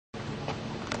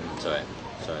Sorry.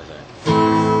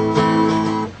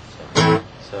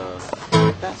 So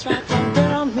that's right, don't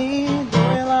bet on me.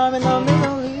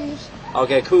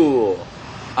 Okay, cool.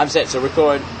 I'm set, so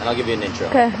record, and I'll give you an intro.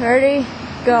 Okay, ready?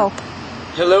 Go.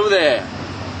 Hello there.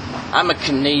 I'm a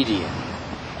Canadian.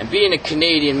 And being a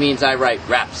Canadian means I write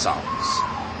rap songs.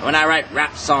 And when I write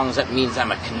rap songs, that means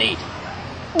I'm a Canadian.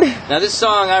 Now, this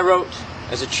song I wrote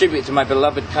as a tribute to my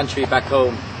beloved country back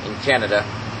home in Canada.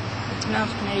 Now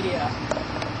it's Canada.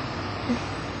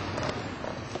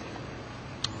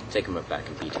 Take him back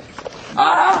and beat him.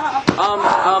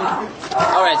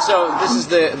 Alright, so this is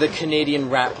the Canadian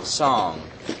rap song.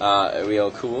 Are we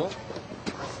all cool?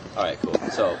 Alright, cool.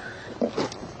 So,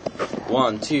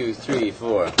 1, 2, 3,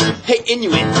 4. Hey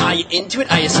Inuit, are you into it?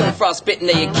 Are you so frostbitten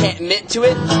that you can't admit to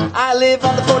it? I live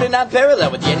on the 49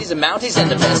 parallel with yetis and mounties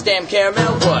and the best damn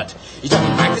caramel. What? You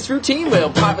don't like this routine? Well,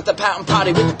 part with the pout and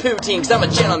party with the poutine, cause I'm a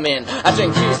gentleman. I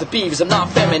drink beers with beavers, I'm not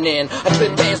feminine. I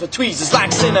clip bands with tweezers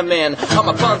like cinnamon. On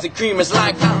my buns and creamers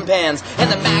like fountain pans.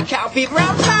 And the mad cow fever,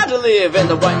 I'm proud to live. And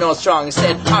the white North strong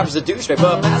said, harper's a douchebag,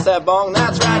 but pass that bong,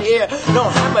 that's right here.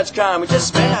 Don't have much crime, we just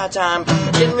spend our time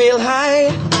getting real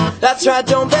high. That's right,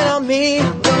 don't bet on me.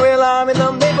 The real arm in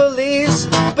the maple leaves.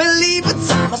 Believe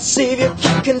it's I'm a savior.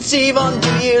 Can't conceive on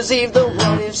New Year's Eve the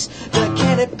what ifs, the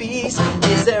canopies.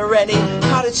 Is there any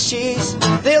cottage cheese?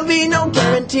 There'll be no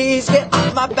guarantees. Get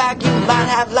off my back, you might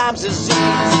have Lyme's disease.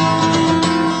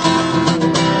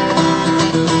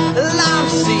 Lyme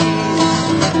disease.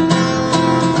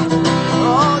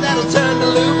 Oh, that'll turn to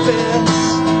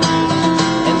lupus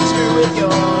and screw with your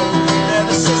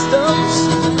nervous systems.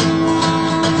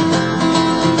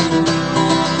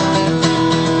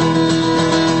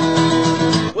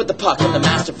 With the puck, I'm the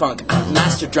master funk, I'm the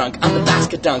master drunk, I'm the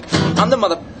basket dunk, I'm the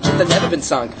mother that never been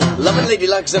sunk. Loving lady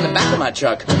luck's in the back of my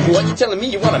truck. What, you telling me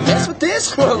you wanna mess with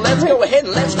this? Well, let's go ahead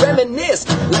and let's reminisce.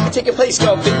 Let me take a place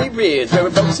called Finley Ridge, where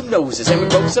we broke some noses and we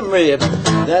broke some ribs.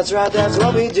 That's right, that's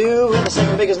what we do. We're the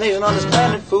second biggest nation on this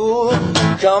planet, fool.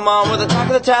 Come on, we're the talk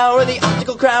of the tower, the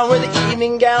optical crown, we're the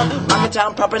evening gown. Market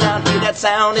town, proper noun, hear that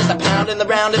sound. It's the pound in the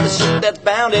round and the ship that's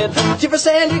bounded. Tip for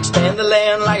sand, you expand the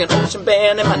land like an ocean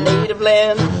band in my native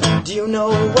land. Do you know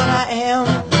what I am?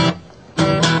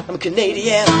 I'm a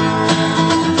Canadian.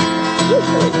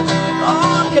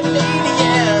 Oh, I'm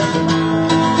Canadian.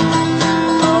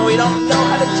 Oh, we don't know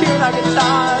how to tune our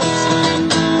guitars.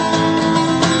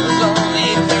 There's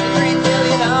only 33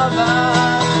 million of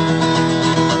us.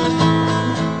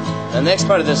 The next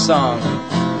part of this song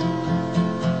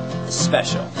is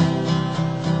special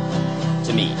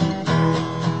to me.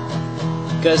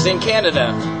 Because in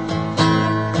Canada,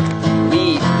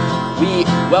 we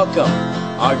welcome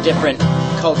our different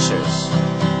cultures.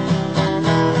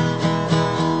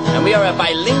 And we are a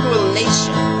bilingual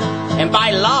nation. And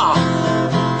by law,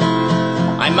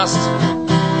 I must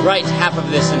write half of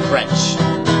this in French.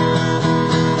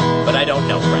 But I don't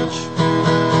know French.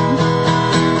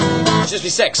 Je suis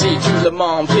sexy, tout le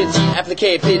monde, petit,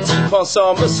 appliqué, petit,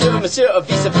 pensant, monsieur,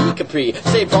 vis-à-vis capri,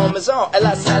 c'est bon maison, elle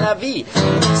a ça la vie,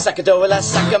 sac à dos, elle a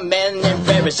sac à men, and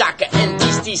frère Jacques, and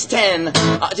these 10,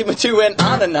 Timutu and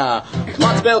Anana,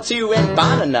 Montebell 2 and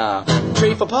Banana,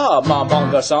 très faux pas, mon bon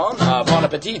garçon, bon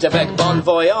appétit avec bon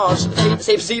voyage,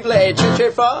 c'est possible et très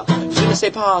fort, je ne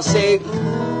sais pas, c'est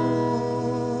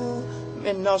où,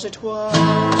 ménage-toi.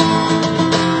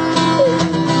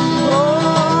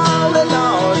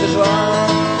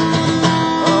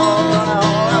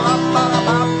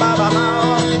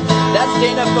 That's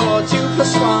dinner for 2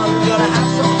 plus 1. Gonna have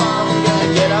some fun.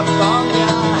 Gonna get up on ya.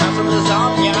 Have some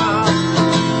lasagna.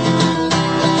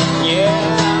 Yeah.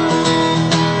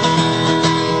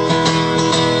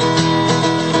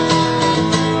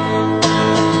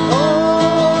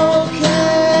 Oh,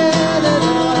 Canada,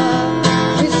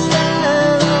 we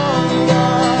stand on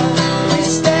God. We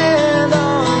stand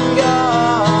on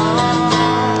God.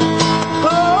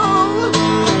 Oh,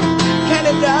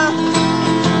 Canada,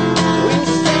 we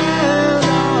stand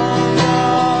on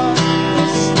God. We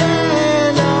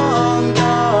stand on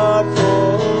God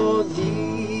for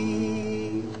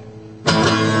thee.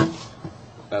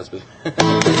 That was good.